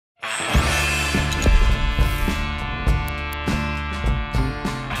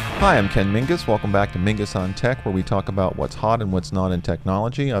Hi, I'm Ken Mingis. Welcome back to Mingis on Tech, where we talk about what's hot and what's not in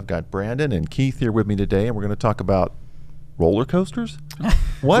technology. I've got Brandon and Keith here with me today, and we're going to talk about roller coasters?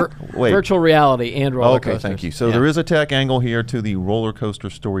 What? Wait. Virtual reality and roller coasters. Okay, thank you. So there is a tech angle here to the roller coaster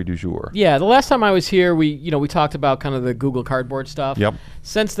story du jour. Yeah, the last time I was here, we talked about kind of the Google Cardboard stuff. Yep.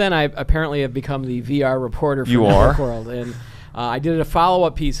 Since then, I apparently have become the VR reporter for You Network are? World, and I did a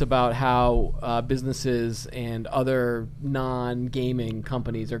follow-up piece about how businesses and other non-gaming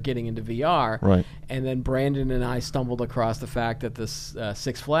companies are getting into VR. Right. And then Brandon and I stumbled across the fact that this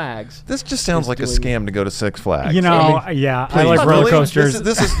Six Flags. This just sounds like a scam to go to Six Flags. You know, yeah, I like Really? roller coasters.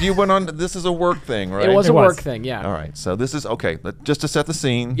 This is you went on. This is a work thing, right? It was It a was. work thing, yeah. All right. So this is okay. Just to set the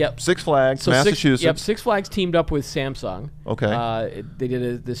scene. Yep. Six Flags, So Massachusetts. Six Flags teamed up with Samsung. Okay. They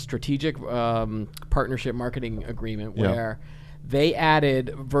did this strategic partnership marketing agreement Yeah. where they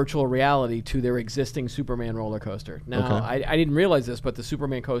added virtual reality to their existing Superman roller coaster. Now, Okay. I didn't realize this, but the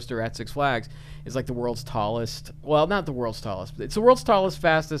Superman coaster at Six Flags is like the world's tallest. Well, not the world's tallest. It's the world's tallest,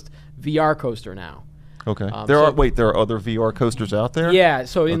 fastest VR coaster now. Okay. there are other VR coasters out there? Yeah.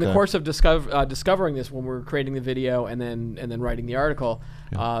 So in the Okay. course of discovering this, when we were creating the video and then writing the article,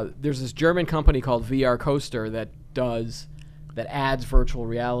 there's this German company called VR Coaster that adds virtual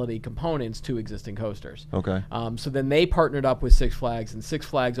reality components to existing coasters. Okay. So then they partnered up with Six Flags, and Six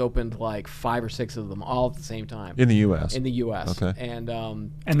Flags opened like 5 or 6 of them all at the same time. In the U.S. In the U.S. Okay.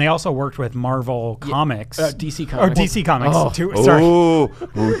 And they also worked with Marvel Comics. DC Comics. Or DC Comics, Oh. too. Sorry. Oh,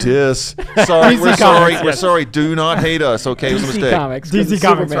 dis. Sorry, we're DC sorry. Comics, We're yes. sorry. Do not hate us. Okay, it was a DC mistake. Comics. 'cause DC it's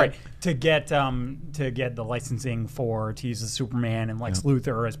Comics, Superman. right. To get the licensing to use the Superman and Lex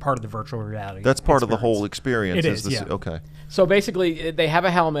Luthor as part of the virtual reality. That's part of the experience. whole experience. It is, this, yeah. Okay. So basically, they have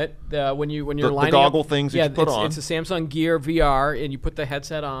a helmet when you're The lining goggle up. things that yeah, you put on. It's a Samsung Gear VR, and you put the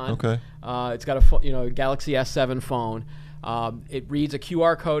headset on. Okay. It's got a Galaxy S7 phone. It reads a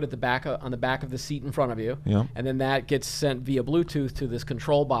QR code at the back on the back of the seat in front of you, Yeah. and then that gets sent via Bluetooth to this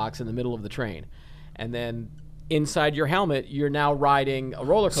control box in the middle of the train, and then inside your helmet, you're now riding a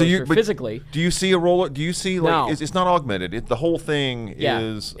roller coaster but physically. Do you see a roller? Do you see like No. it's not augmented? The whole thing Yeah,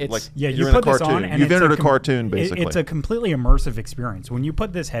 is it's- like Yeah, you're you in put a this cartoon. on, and You've it's entered a cartoon, basically. It's a completely immersive experience. When you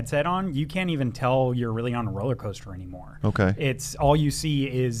put this headset on, you can't even tell you're really on a roller coaster anymore. Okay. It's all you see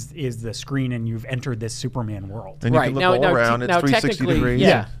is the screen, and you've entered this Superman world. And you Right can look now, all now, around. te- It's now 360 technically, degrees.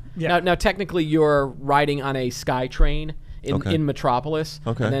 yeah. Yeah. Now technically, you're riding on a sky train Okay. in Metropolis.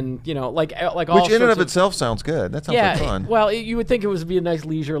 Okay. And then all Which sorts in and of itself sounds good. That sounds yeah. like fun. Well, you would think it would be a nice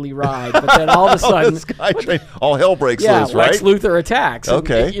leisurely ride, but then all of a sudden, the SkyTrain, all hell breaks yeah, loose, right? Lex Luthor attacks. And,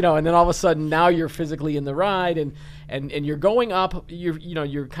 Okay. and then all of a sudden, now you're physically in the ride, and you're going up.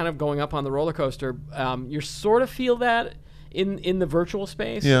 You're kind of going up on the roller coaster. You sort of feel that in the virtual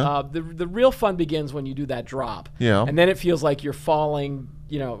space. Yeah. The real fun begins when you do that drop. Yeah. And then it feels like you're falling.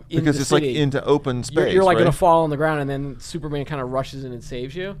 In because the it's city. like into open space. You're like right? gonna fall on the ground, and then Superman kind of rushes in and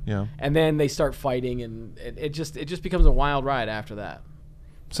saves you. Yeah. And then they start fighting, and it just becomes a wild ride after that.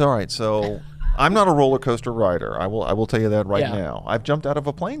 So all right, so I'm not a roller coaster rider. I will tell you that right Yeah. now. I've jumped out of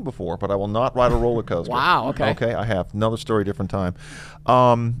a plane before, but I will not ride a roller coaster. Wow, okay. Okay, I have. Another story, different time.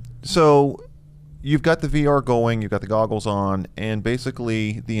 So you've got the VR going, you've got the goggles on, and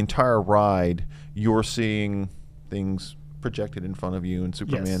basically the entire ride, you're seeing things projected in front of you, and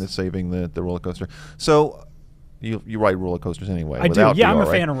Superman Yes. is saving the roller coaster. So you ride roller coasters anyway. I do. without Yeah, VR, I'm a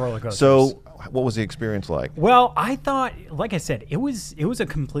right? fan of roller coasters. So what was the experience like? Well, I thought, like I said, it was a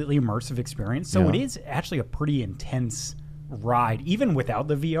completely immersive experience. So Yeah. it is actually a pretty intense ride, even without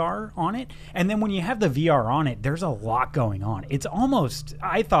the VR on it. And then when you have the VR on it, there's a lot going on. It's almost,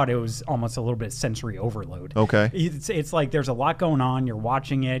 I thought it was almost a little bit sensory overload. Okay. It's like there's a lot going on. You're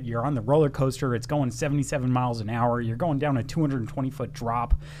watching it. You're on the roller coaster. It's going 77 miles an hour. You're going down a 220-foot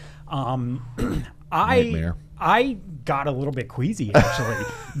drop. Nightmare. I got a little bit queasy actually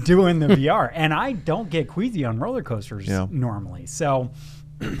doing the VR, and I don't get queasy on roller coasters normally. So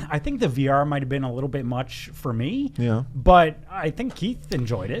I think the VR might have been a little bit much for me. Yeah. But I think Keith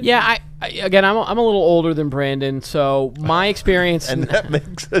enjoyed it. Yeah, again, I'm a little older than Brandon, so my experience. And that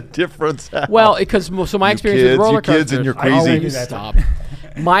makes a difference. Well, because my You experience kids, with roller you kids coasters. and your I always crazy. do that. Stop.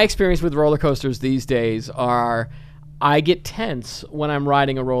 My experience with roller coasters these days are, I get tense when I'm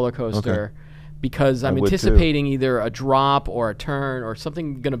riding a roller coaster. Because I'm would too. anticipating either a drop or a turn or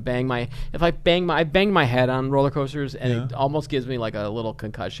something gonna bang my. If I bang my head on roller coasters, and it almost gives me like a little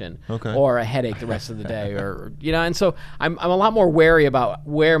concussion or a headache the rest of the day, or and so I'm a lot more wary about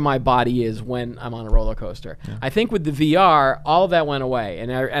where my body is when I'm on a roller coaster. I think with the VR, all of that went away,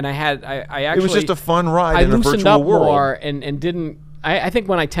 and I actually It was just a fun ride I in a loosened virtual up world. more and didn't I think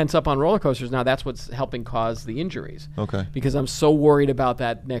when I tense up on roller coasters now, that's what's helping cause the injuries. Okay. Because I'm so worried about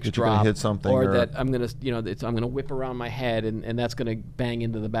that next that drop, you're gonna hit something, or that I'm gonna, I'm gonna whip around my head, and that's gonna bang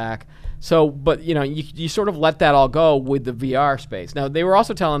into the back. So, but you sort of let that all go with the VR space. Now, they were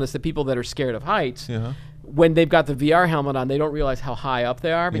also telling us that people that are scared of heights, when they've got the VR helmet on, they don't realize how high up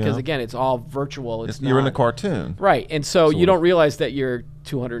they are because again, it's all virtual. You're in a cartoon, right? And so you don't realize that you're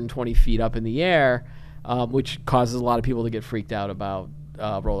 220 feet up in the air, which causes a lot of people to get freaked out about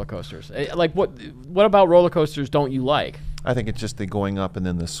roller coasters. Like, what about roller coasters don't you like? I think it's just the going up and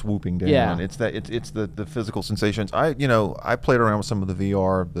then the swooping down. Yeah. It's that it's the physical sensations. I played around with some of the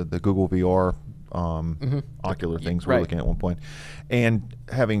VR, the Google VR ocular things we were looking at one point, and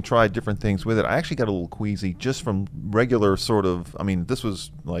having tried different things with it, I actually got a little queasy just from regular sort of. I mean, this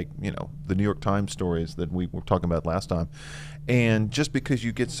was like the New York Times stories that we were talking about last time, and just because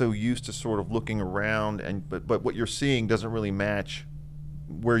you get so used to sort of looking around but what you're seeing doesn't really match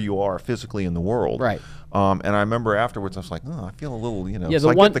where you are physically in the world, right? And I remember afterwards, I was like, I feel a little, Yeah,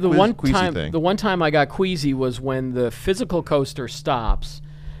 so the one time I got queasy was when the physical coaster stops,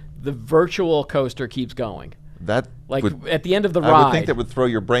 the virtual coaster keeps going. That at the end of the ride, I would think that would throw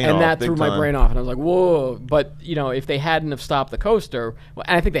your brain off. And that big threw time. my brain off, and I was like, whoa. But if they hadn't have stopped the coaster,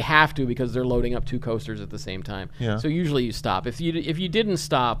 and I think they have to because they're loading up two coasters at the same time. Yeah. So usually you stop. If you didn't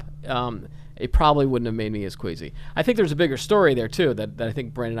stop, it probably wouldn't have made me as queasy. I think there's a bigger story there too that I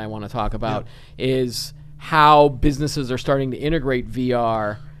think Brent and I want to talk about is how businesses are starting to integrate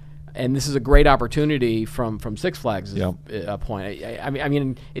VR. And this is a great opportunity from Six Flags' point. I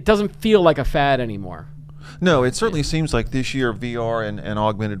mean, it doesn't feel like a fad anymore. No, it certainly seems like this year VR and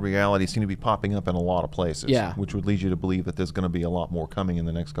augmented reality seem to be popping up in a lot of places, which would lead you to believe that there's going to be a lot more coming in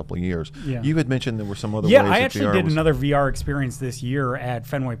the next couple of years. Yeah. You had mentioned there were some other ways I that actually VR did another VR experience this year at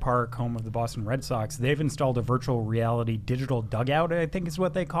Fenway Park, home of the Boston Red Sox. They've installed a virtual reality digital dugout, I think is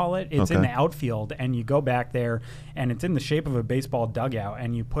what they call it. It's in the outfield, and you go back there, and it's in the shape of a baseball dugout,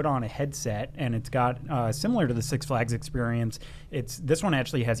 and you put on a headset, and it's got, similar to the Six Flags experience, this one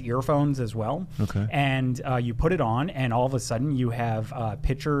actually has earphones as well. Okay. And you put it on, and all of a sudden you have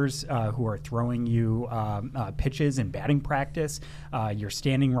pitchers who are throwing you pitches in batting practice. You're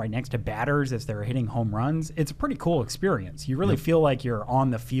standing right next to batters as they're hitting home runs. It's a pretty cool experience. You really feel like you're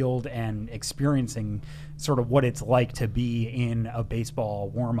on the field and experiencing sort of what it's like to be in a baseball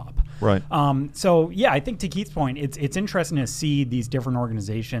warm-up. Right. So, yeah, I think to Keith's point, it's interesting to see these different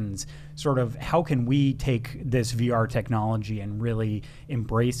organizations sort of how can we take this VR technology and really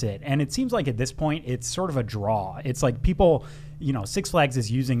embrace it. And it seems like at this point, it's sort of a draw. It's like people... Six Flags is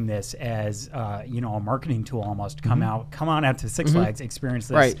using this as, a marketing tool almost. Come on out to Six Flags, experience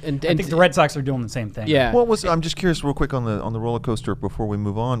this. Right, and I think the Red Sox are doing the same thing. Yeah. I'm just curious, real quick on the roller coaster before we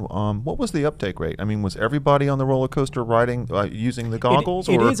move on. What was the uptake rate? I mean, was everybody on the roller coaster riding using the goggles?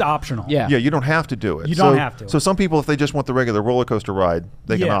 It is optional. Yeah. Yeah, you don't have to do it. You don't have to. So some people, if they just want the regular roller coaster ride,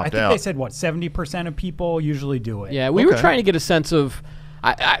 they can opt out. I think they said 70% of people usually do it. Yeah, we were trying to get a sense of.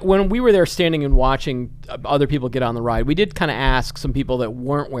 When we were there standing and watching other people get on the ride, we did kind of ask some people that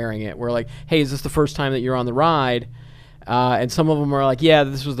weren't wearing it. We're like, hey, is this the first time that you're on the ride? And some of them were like, yeah,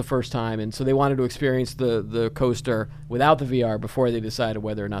 this was the first time. And so they wanted to experience the coaster without the VR before they decided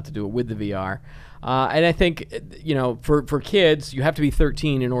whether or not to do it with the VR. And I think, for kids, you have to be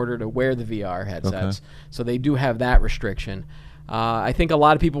 13 in order to wear the VR headsets. Okay. So they do have that restriction. I think a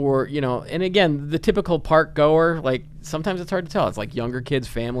lot of people were, and again, the typical park goer, like sometimes it's hard to tell. It's like younger kids,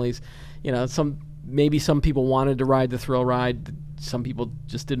 families, maybe some people wanted to ride the thrill ride. Some people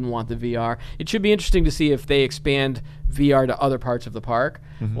just didn't want the VR. It should be interesting to see if they expand VR to other parts of the park.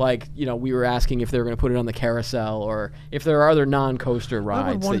 Mm-hmm. Like, we were asking if they were going to put it on the carousel or if there are other non-coaster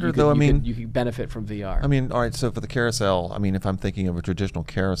rides you could benefit from VR. I mean, all right, so for the carousel, if I'm thinking of a traditional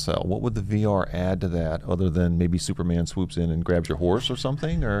carousel, what would the VR add to that other than maybe Superman swoops in and grabs your horse or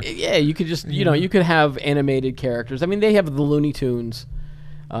something? Or yeah, you could just, you could have animated characters. They have the Looney Tunes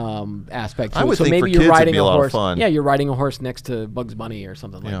aspect to I would it. So think maybe for you're kids riding it'd be a lot horse. Of fun. Yeah, you're riding a horse next to Bugs Bunny or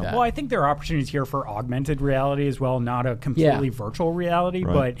something like that. Well, I think there are opportunities here for augmented reality as well, not a completely virtual reality,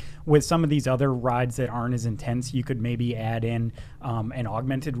 but with some of these other rides that aren't as intense, you could maybe add in an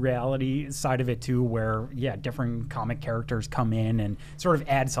augmented reality side of it too, where different comic characters come in and sort of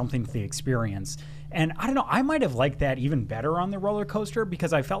add something to the experience. And I don't know, I might have liked that even better on the roller coaster,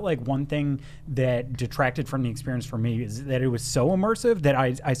 because I felt like one thing that detracted from the experience for me is that it was so immersive that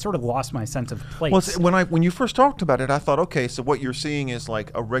I sort of lost my sense of place. Well, when you first talked about it, I thought, okay, so what you're seeing is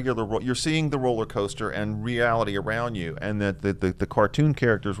like a regular, you're seeing the roller coaster and reality around you, and that the cartoon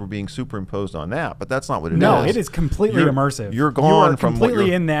characters were being superimposed on that, but that's not what it is. No, it is completely immersive. You're gone from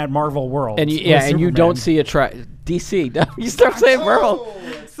completely in that Marvel world. And you don't see a track. DC, no, you stop saying Marvel.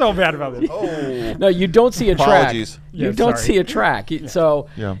 So bad about this. No, you don't see a Apologies. track. You don't see a track. So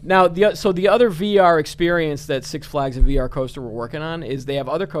now the other VR experience that Six Flags and VR Coaster were working on is they have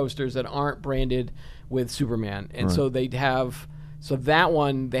other coasters that aren't branded with Superman, and so they have that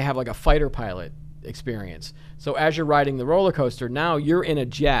one they have like a fighter pilot experience. So as you're riding the roller coaster, now you're in a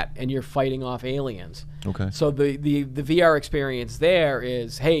jet and you're fighting off aliens. Okay. So the VR experience there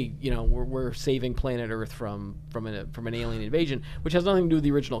is, hey, we're saving planet Earth from an alien invasion, which has nothing to do with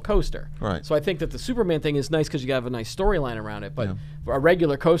the original coaster. Right. So I think that the Superman thing is nice because you have a nice storyline around it. But for a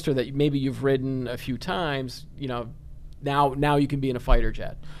regular coaster that maybe you've ridden a few times, now you can be in a fighter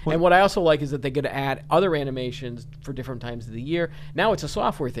jet. And what I also like is that they're going to add other animations for different times of the year. Now it's a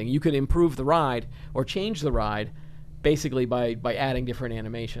software thing. You can improve the ride or change the ride basically by adding different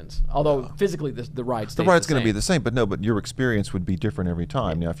animations. Although physically the ride stays the ride's going to be the same, but your experience would be different every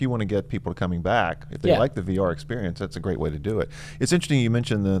time. Now, if you want to get people coming back, if they like the VR experience, that's a great way to do it. It's interesting you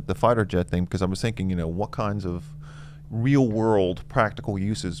mentioned the fighter jet thing, because I was thinking, what kinds of real-world practical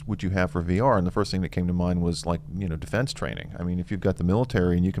uses would you have for VR? And the first thing that came to mind was like, defense training. I mean, if you've got the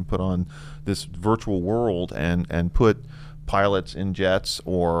military and you can put on this virtual world and put pilots in jets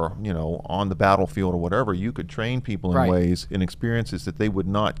or on the battlefield or whatever, you could train people in ways, in experiences that they would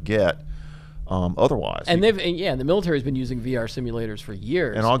not get otherwise. And the military's been using VR simulators for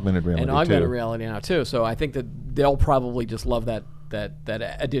years. And augmented reality reality now too. So I think that they'll probably just love that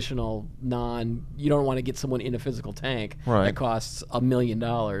additional you don't want to get someone in a physical tank that costs $1 million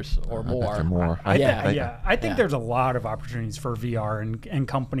or more. I think there's a lot of opportunities for VR and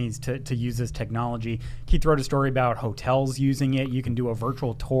companies to use this technology. Keith wrote a story about hotels using it. You can do a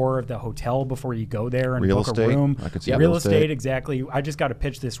virtual tour of the hotel before you go there and book a room. I could see real estate, exactly. I just got a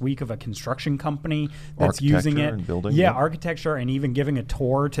pitch this week of a construction company that's using it. And building, architecture, and even giving a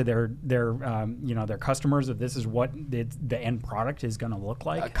tour to their customers of this is what the end product is going to look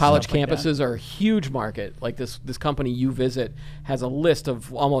like. College campuses are a huge market. Like this company You Visit has a list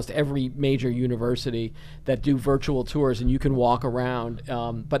of almost every major university that do virtual tours, and you can walk around.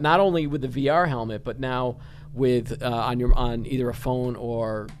 But not only with the VR helmet, but now with on either a phone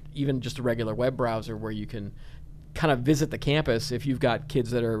or even just a regular web browser, where you can kind of visit the campus if you've got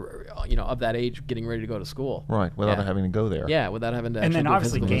kids that are of that age getting ready to go to school. Right, without having to go there. Yeah, without having to. And then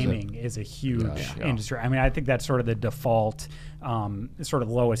obviously gaming visit. is a huge industry. I mean, I think that's sort of the default, sort of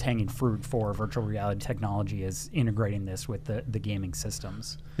lowest hanging fruit for virtual reality technology is integrating this with the gaming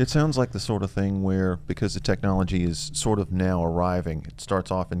systems. It sounds like the sort of thing where, because the technology is sort of now arriving, it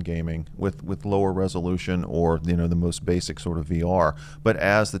starts off in gaming with lower resolution or the most basic sort of VR. But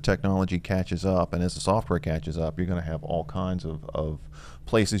as the technology catches up and as the software catches up, you're going to have all kinds of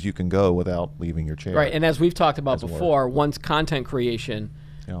places you can go without leaving your chair. Right, and as we've talked about before, once content creation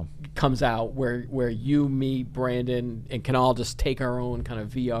comes out, where you, me, Brandon, and can all just take our own kind of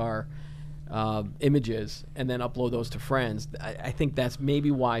VR images and then upload those to friends. I think that's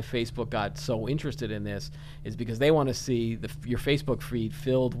maybe why Facebook got so interested in this, is because they want to see your Facebook feed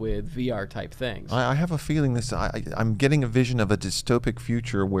filled with VR type things. I have a feeling I'm getting a vision of a dystopic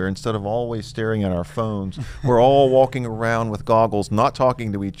future where instead of always staring at our phones, we're all walking around with goggles, not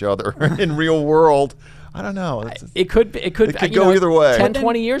talking to each other in real world. I don't know. It could go either way. 10,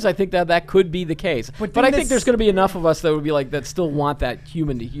 20 years, I think that could be the case. But I think there's going to be enough of us that would be like that still want that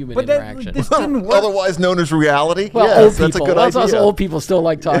human-to-human interaction. This didn't work. Otherwise known as reality. Well, yes, old that's people. a good idea. Us old people still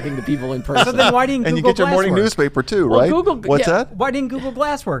like talking to people in person. So then why didn't and Google you get your Glass morning work? newspaper too, Well, right? What's that? Why didn't Google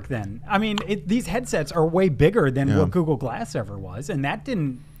Glass work then? I mean, these headsets are way bigger than what Google Glass ever was, and that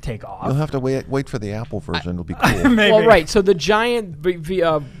didn't take off. You'll have to wait for the Apple version. It'll be cool. Maybe. Well, right. So the giant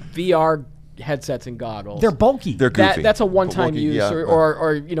VR headsets and goggles. They're bulky. They're goofy. That's a one-time Bulky, use,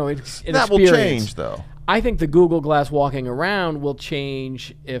 or an that experience. will change, though. I think the Google Glass walking around will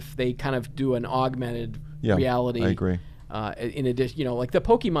change if they kind of do an augmented reality. I agree. In addition, like the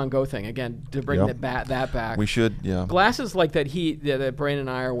Pokemon Go thing again, to bring that back. We should, Glasses like that Brandon and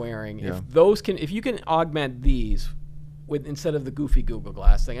I are wearing. If you can augment these with instead of the goofy Google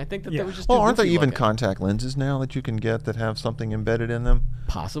Glass thing. I think that there was just well, aren't there even contact lenses now that you can get that have something embedded in them?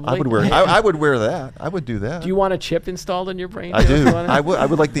 Possibly. I would wear. I would wear that. I would do that. Do you want a chip installed in your brain? I do. I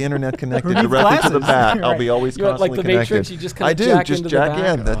would like the internet connected directly to the bat. Right. I'll be always constantly like the connected. Matrix, you just kind of jack into jack the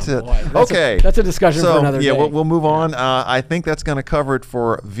back? in. That's it. Boy. Okay. That's a discussion for another day. We'll move on. I think that's going to cover it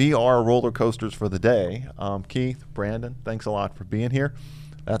for VR roller coasters for the day. Keith, Brandon, thanks a lot for being here.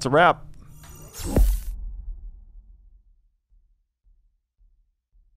 That's a wrap.